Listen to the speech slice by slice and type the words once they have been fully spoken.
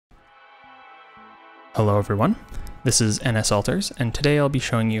Hello everyone, this is NS Alters, and today I'll be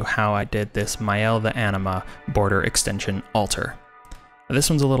showing you how I did this Mayael the Anima border extension altar. This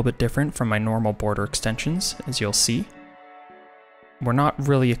one's a little bit different from my normal border extensions, as you'll see. We're not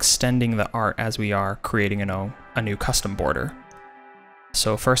really extending the art as we are creating a new custom border.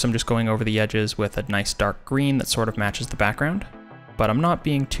 So first I'm just going over the edges with a nice dark green that sort of matches the background, but I'm not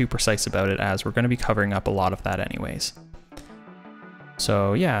being too precise about it as we're going to be covering up a lot of that anyways.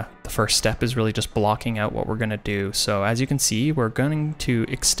 So yeah, the first step is really just blocking out what we're going to do. So as you can see, we're going to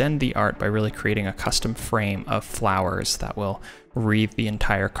extend the art by really creating a custom frame of flowers that will wreathe the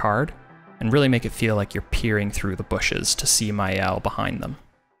entire card and really make it feel like you're peering through the bushes to see Mayael behind them.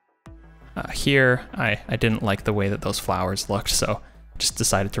 Here, I didn't like the way that those flowers looked, so just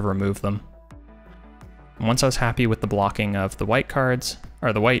decided to remove them. And once I was happy with the blocking of the white cards,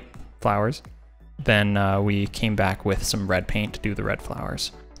 or the white flowers, then we came back with some red paint to do the red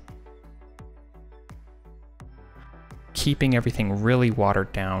flowers. Keeping everything really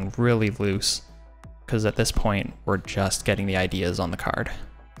watered down, really loose, because at this point we're just getting the ideas on the card.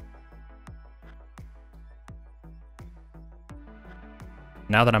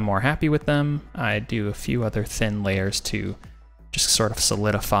 Now that I'm more happy with them, I do a few other thin layers to just sort of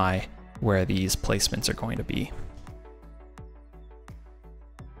solidify where these placements are going to be.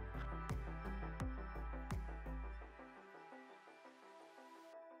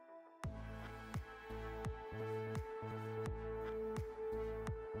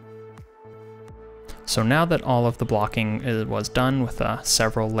 So now that all of the blocking was done with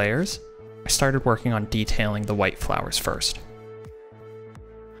several layers, I started working on detailing the white flowers first.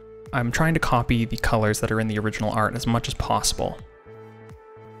 I'm trying to copy the colors that are in the original art as much as possible.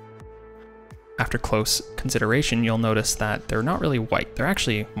 After close consideration, you'll notice that they're not really white. They're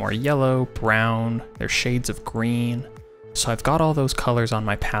actually more yellow, brown, they're shades of green. So I've got all those colors on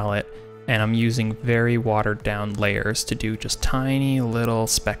my palette, and I'm using very watered down layers to do just tiny little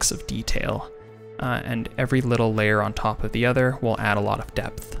specks of detail. And every little layer on top of the other will add a lot of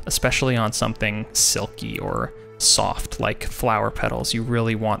depth, especially on something silky or soft like flower petals. You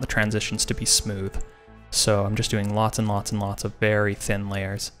really want the transitions to be smooth. So I'm just doing lots and lots and lots of very thin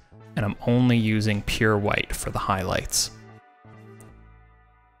layers, and I'm only using pure white for the highlights.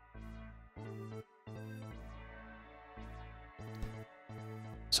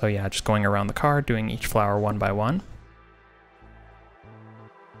 So yeah, just going around the card, doing each flower one by one.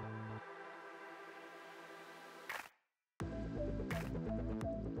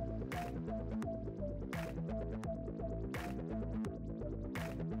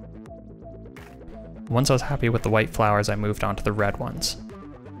 Once I was happy with the white flowers, I moved on to the red ones.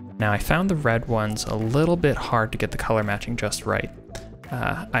 Now I found the red ones a little bit hard to get the color matching just right.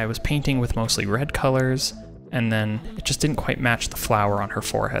 I was painting with mostly red colors, and then it just didn't quite match the flower on her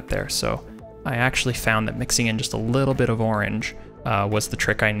forehead there, so I actually found that mixing in just a little bit of orange was the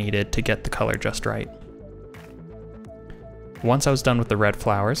trick I needed to get the color just right. Once I was done with the red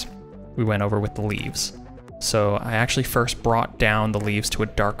flowers, we went over with the leaves. So I actually first brought down the leaves to a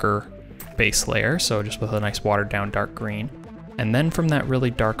darker base layer, so just with a nice watered down dark green. And then from that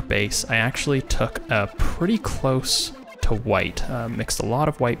really dark base, I actually took a pretty close to white, mixed a lot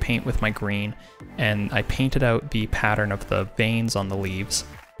of white paint with my green, and I painted out the pattern of the veins on the leaves.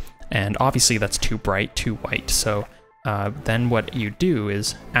 And obviously that's too bright, too white, so then what you do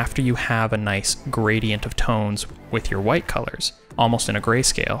is, after you have a nice gradient of tones with your white colors, almost in a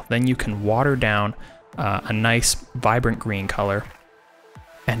grayscale, then you can water down a nice vibrant green color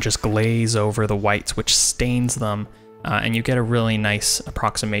and just glaze over the whites, which stains them, and you get a really nice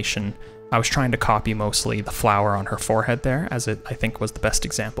approximation. I was trying to copy mostly the flower on her forehead there, as it I think was the best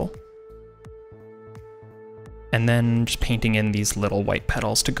example. And then just painting in these little white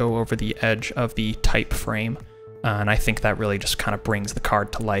petals to go over the edge of the type frame, and I think that really just kind of brings the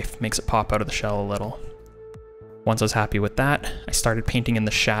card to life, makes it pop out of the shell a little. Once I was happy with that, I started painting in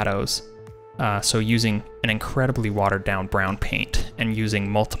the shadows. So using an incredibly watered down brown paint and using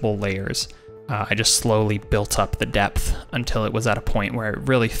multiple layers, I just slowly built up the depth until it was at a point where it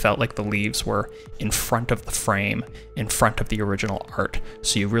really felt like the leaves were in front of the frame, in front of the original art,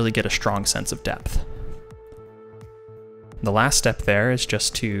 so you really get a strong sense of depth. The last step there is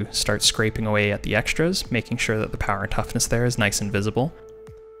just to start scraping away at the extras, making sure that the power and toughness there is nice and visible,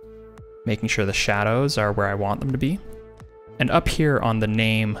 making sure the shadows are where I want them to be. And up here on the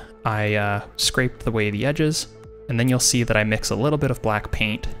name, I scraped away the edges, and then you'll see that I mix a little bit of black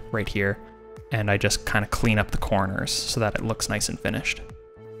paint right here, and I just kind of clean up the corners so that it looks nice and finished.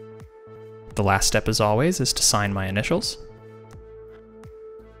 The last step, as always, is to sign my initials.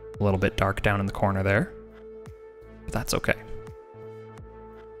 A little bit dark down in the corner there, but that's okay.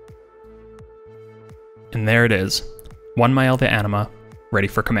 And there it is, one Mayael the Anima, ready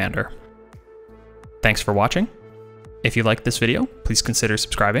for Commander. Thanks for watching. If you liked this video, please consider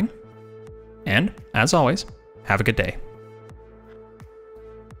subscribing. And, as always, have a good day.